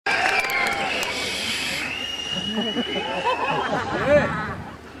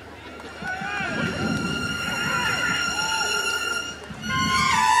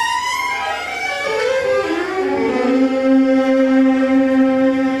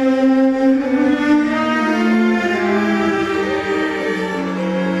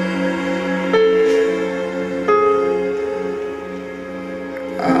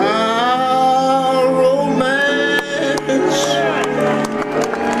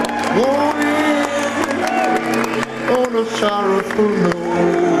Sorrowful note,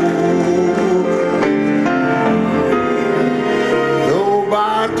 though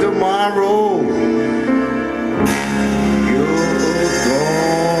by tomorrow you're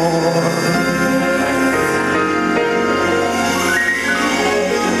gone.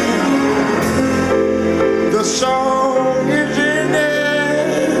 The song is in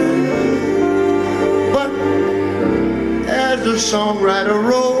there, but as the songwriter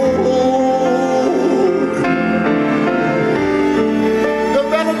wrote,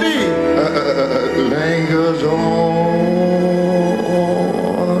 lingers on.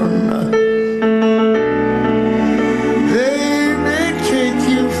 They may take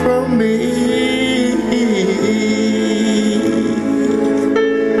you from me,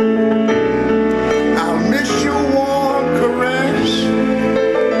 I'll miss your warm caress,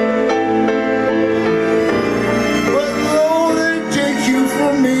 but though they take you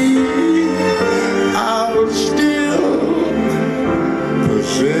from me, I'll still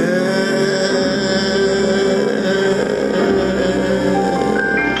possess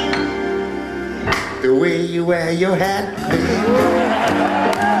the way you wear your hat, the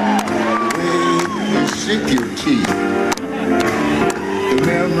way you sip your tea, the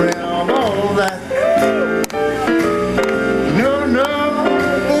memory of all that. No, no,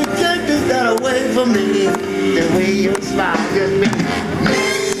 they can't take that away from me. The way you smile at me,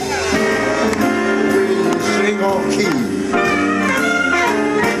 the way you sing off key,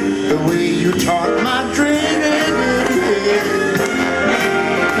 the way you taught my dreams.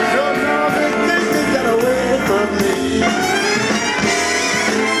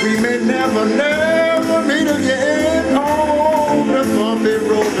 We may never, never meet again on the bumpy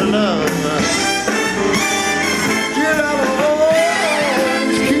road to love. Still I will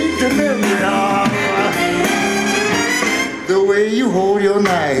always keep the memory of the way you hold your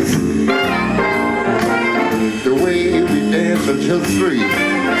knife, the way we dance until 3,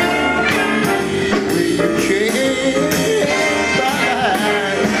 the way you change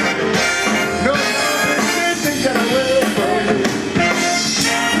back. No, they can't get away from me.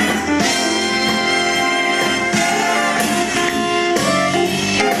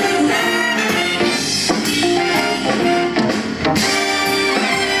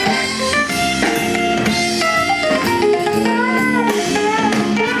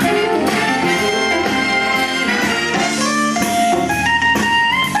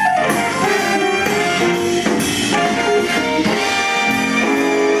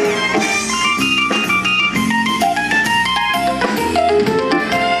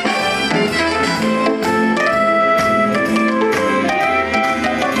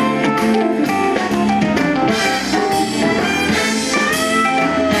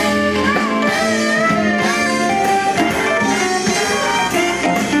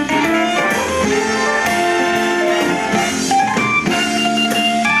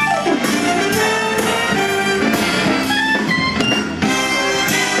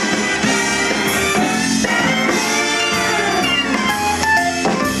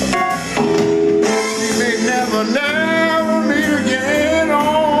 Never meet again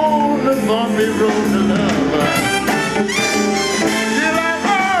on the bumpy road to love. Still I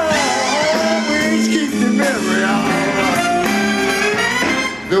always keep the memory of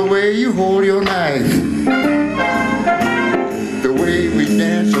the way you hold your knife, the way we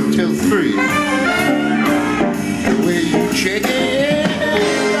dance until 3, the way you check it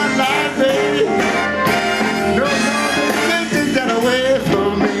that life, baby. No, no, they can't take that away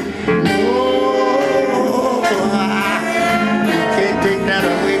from me.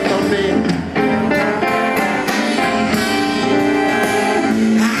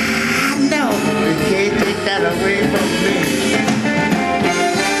 Away from me.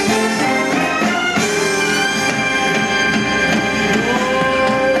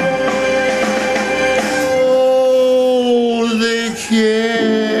 Oh, they can't.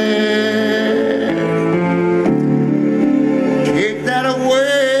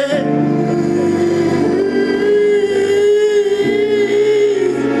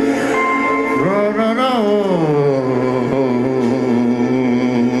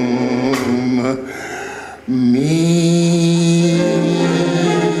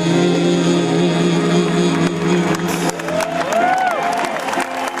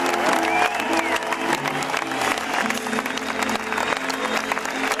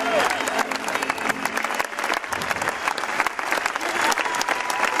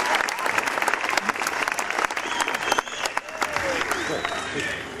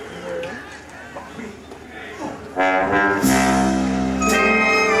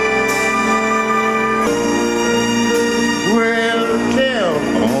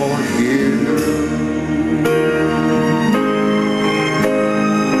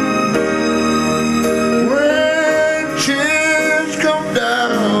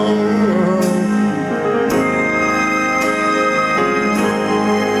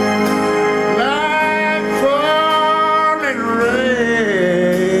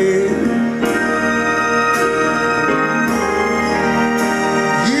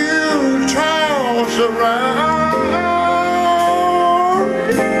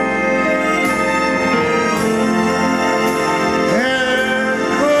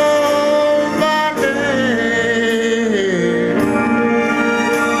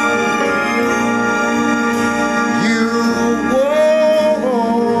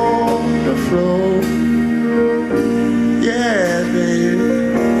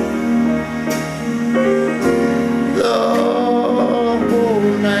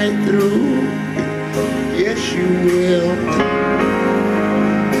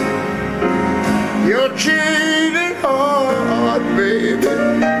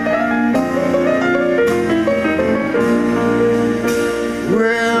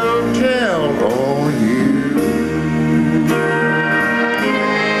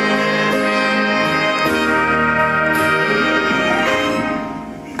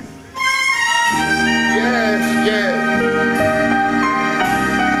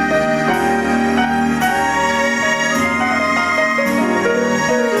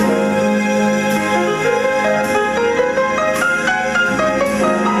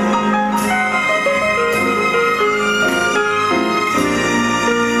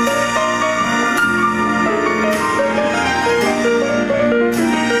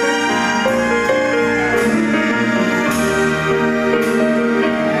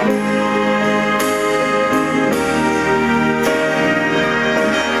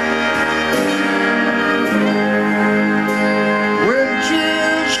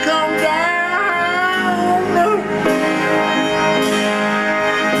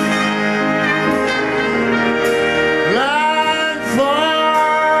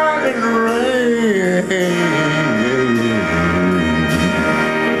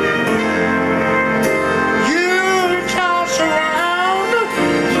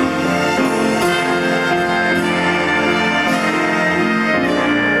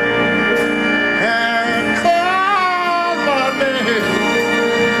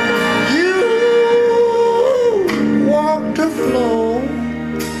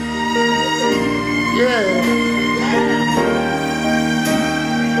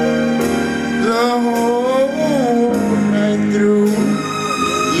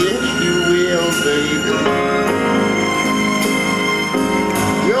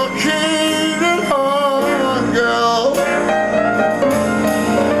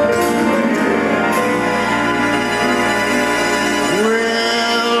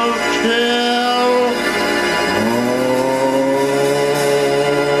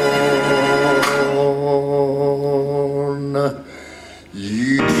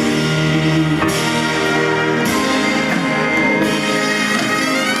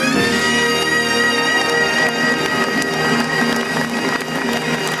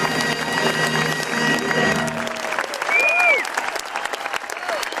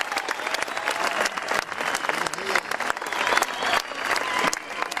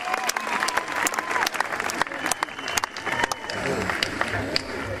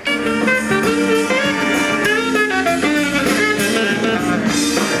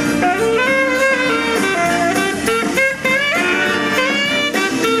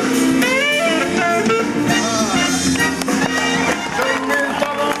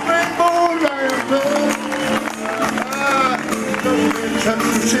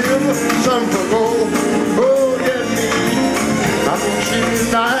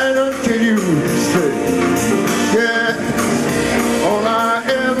 night until you say, yeah, all I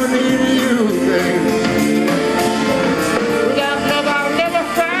ever need is you, baby. Without love I'll never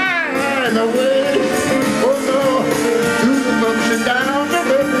find a way, oh no, through the ups and downs of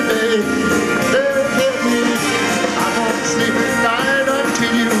every day. Baby, I won't sleep at night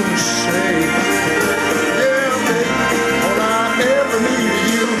until you say, yeah, baby, all I ever need is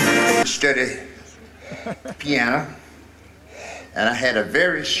you. Study piano, and I had a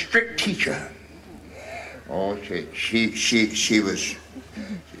very strict teacher. Oh, she was,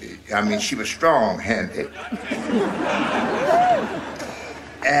 I mean, she was strong-handed.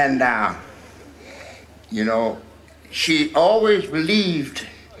 And, you know, she always believed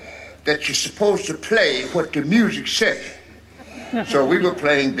that you're supposed to play what the music said. So we were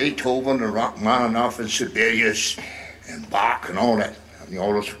playing Beethoven and Rachmaninoff and Sibelius and Bach and all that. I mean,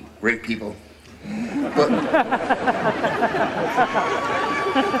 all those great people. But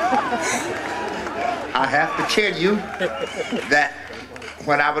I have to tell you that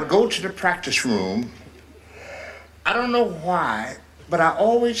when I would go to the practice room, I don't know why, but I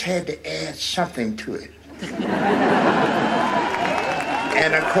always had to add something to it.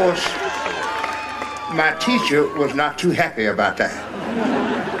 And of course, my teacher was not too happy about that.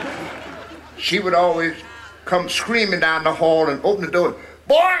 She would always come screaming down the hall and open the door.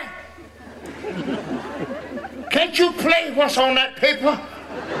 Boy, can't you play what's on that paper?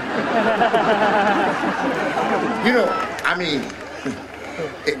 You know, I mean,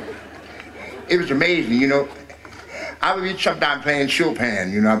 it was amazing, you know. I would be sometimes playing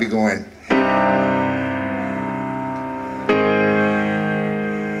Chopin, you know, I'd be going.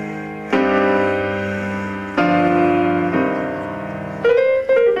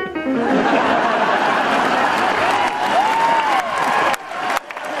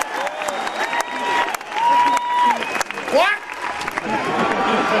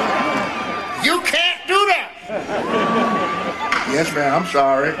 Yes, ma'am, I'm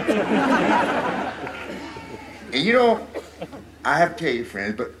sorry. And you know, I have to tell you,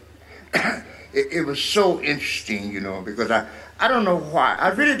 friends, but it was so interesting, you know, because I don't know why. I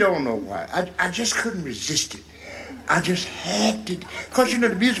really don't know why. I just couldn't resist it. I just had to, because, you know,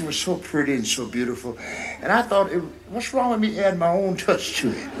 the music was so pretty and so beautiful. And I thought, what's wrong with me adding my own touch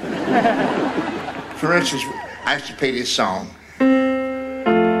to it? For instance, I used to play this song.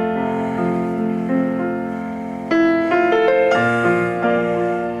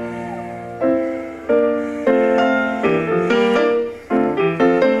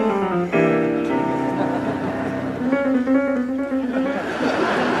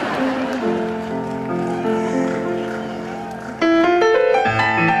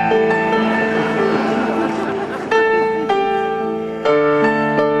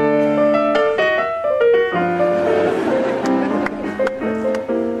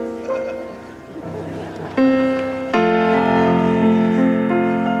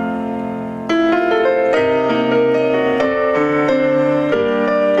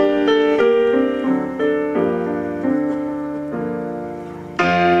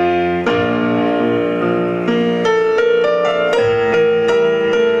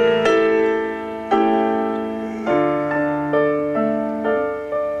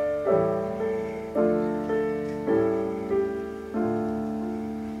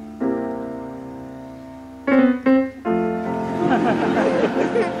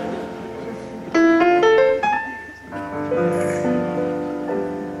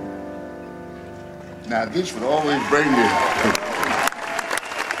 Now this would always bring me.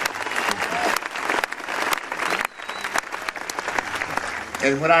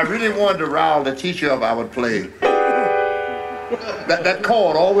 And when I really wanted to rile the teacher up, I would play. That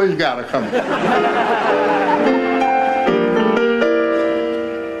chord always gotta come.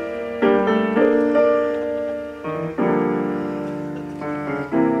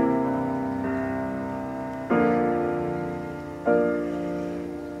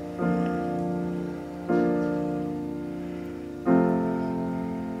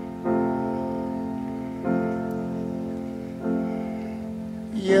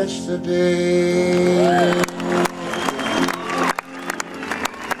 Yesterday,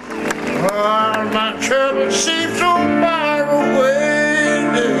 all my troubles seem so far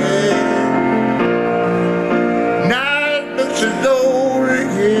away. Now it looks as though we're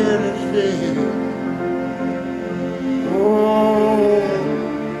here to stay. Oh,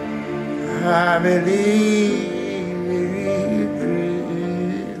 I believe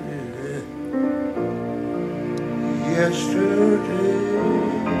yesterday.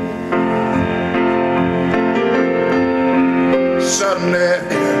 Suddenly,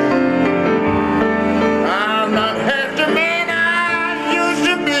 I'm not half the man I used to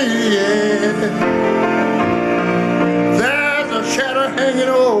yeah. There's a shadow hanging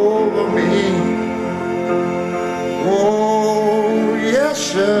over me. Oh,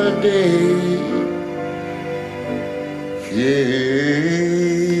 yesterday,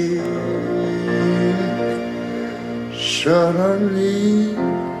 yeah. Suddenly,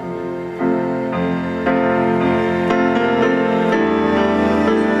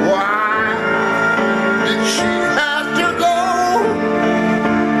 why did she have to go?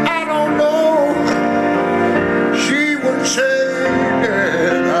 I don't know. She would say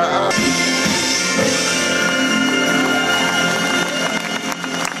that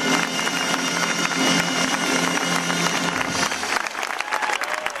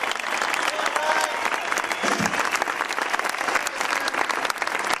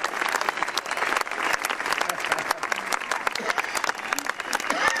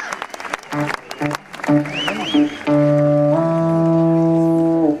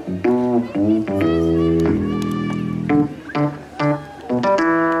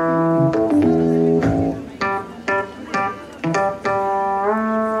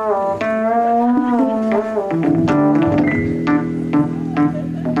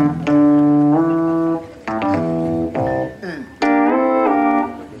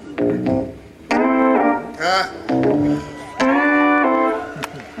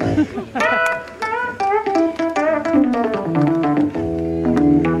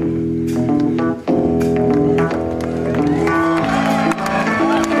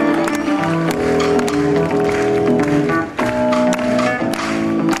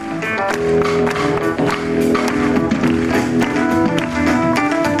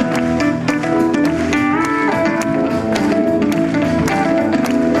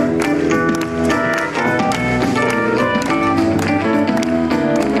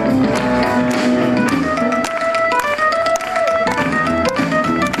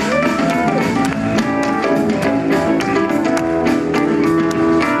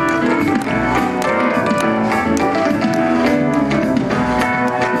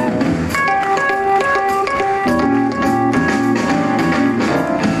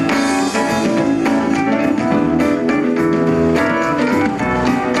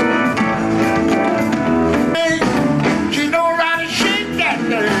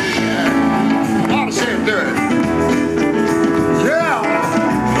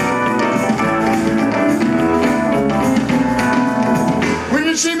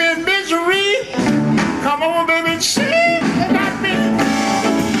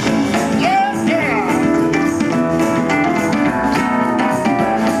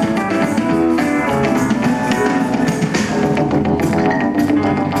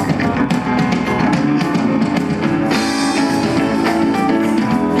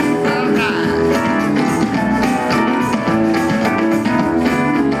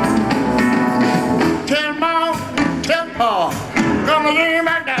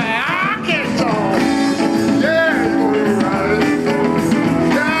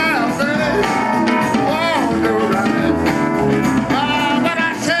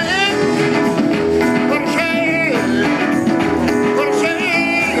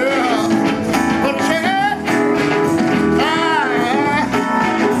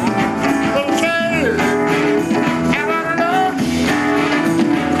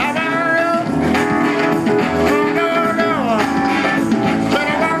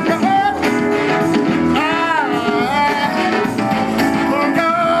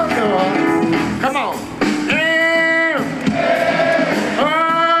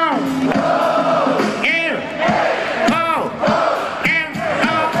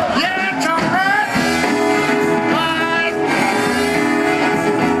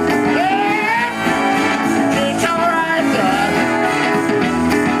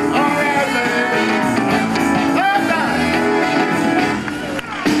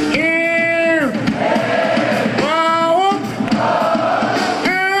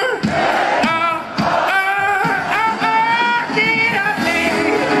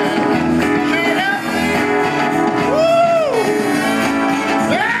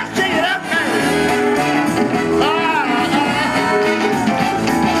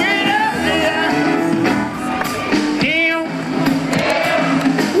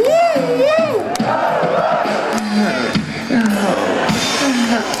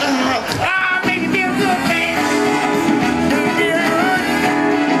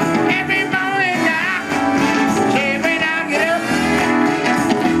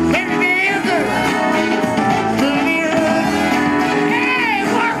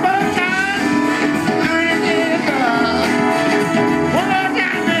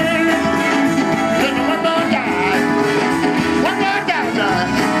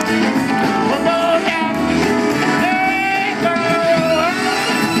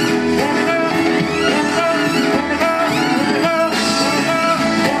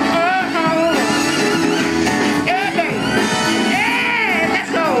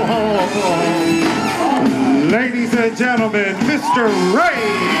Ladies and gentlemen, Mr. Ray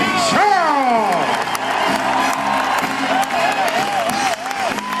Charles!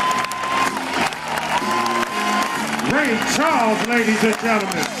 Ray Charles, ladies and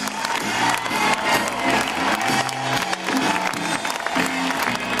gentlemen.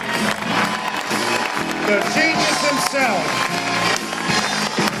 The genius himself,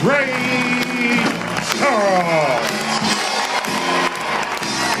 Ray Charles.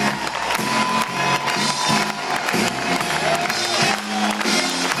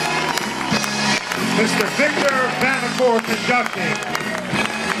 Mr. Victor Vanacore conducting.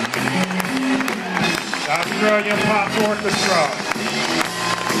 The Australian Pop Orchestra.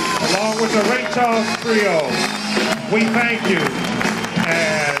 Along with the Ray Charles Trio. We thank you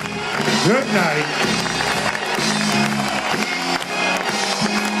and good night.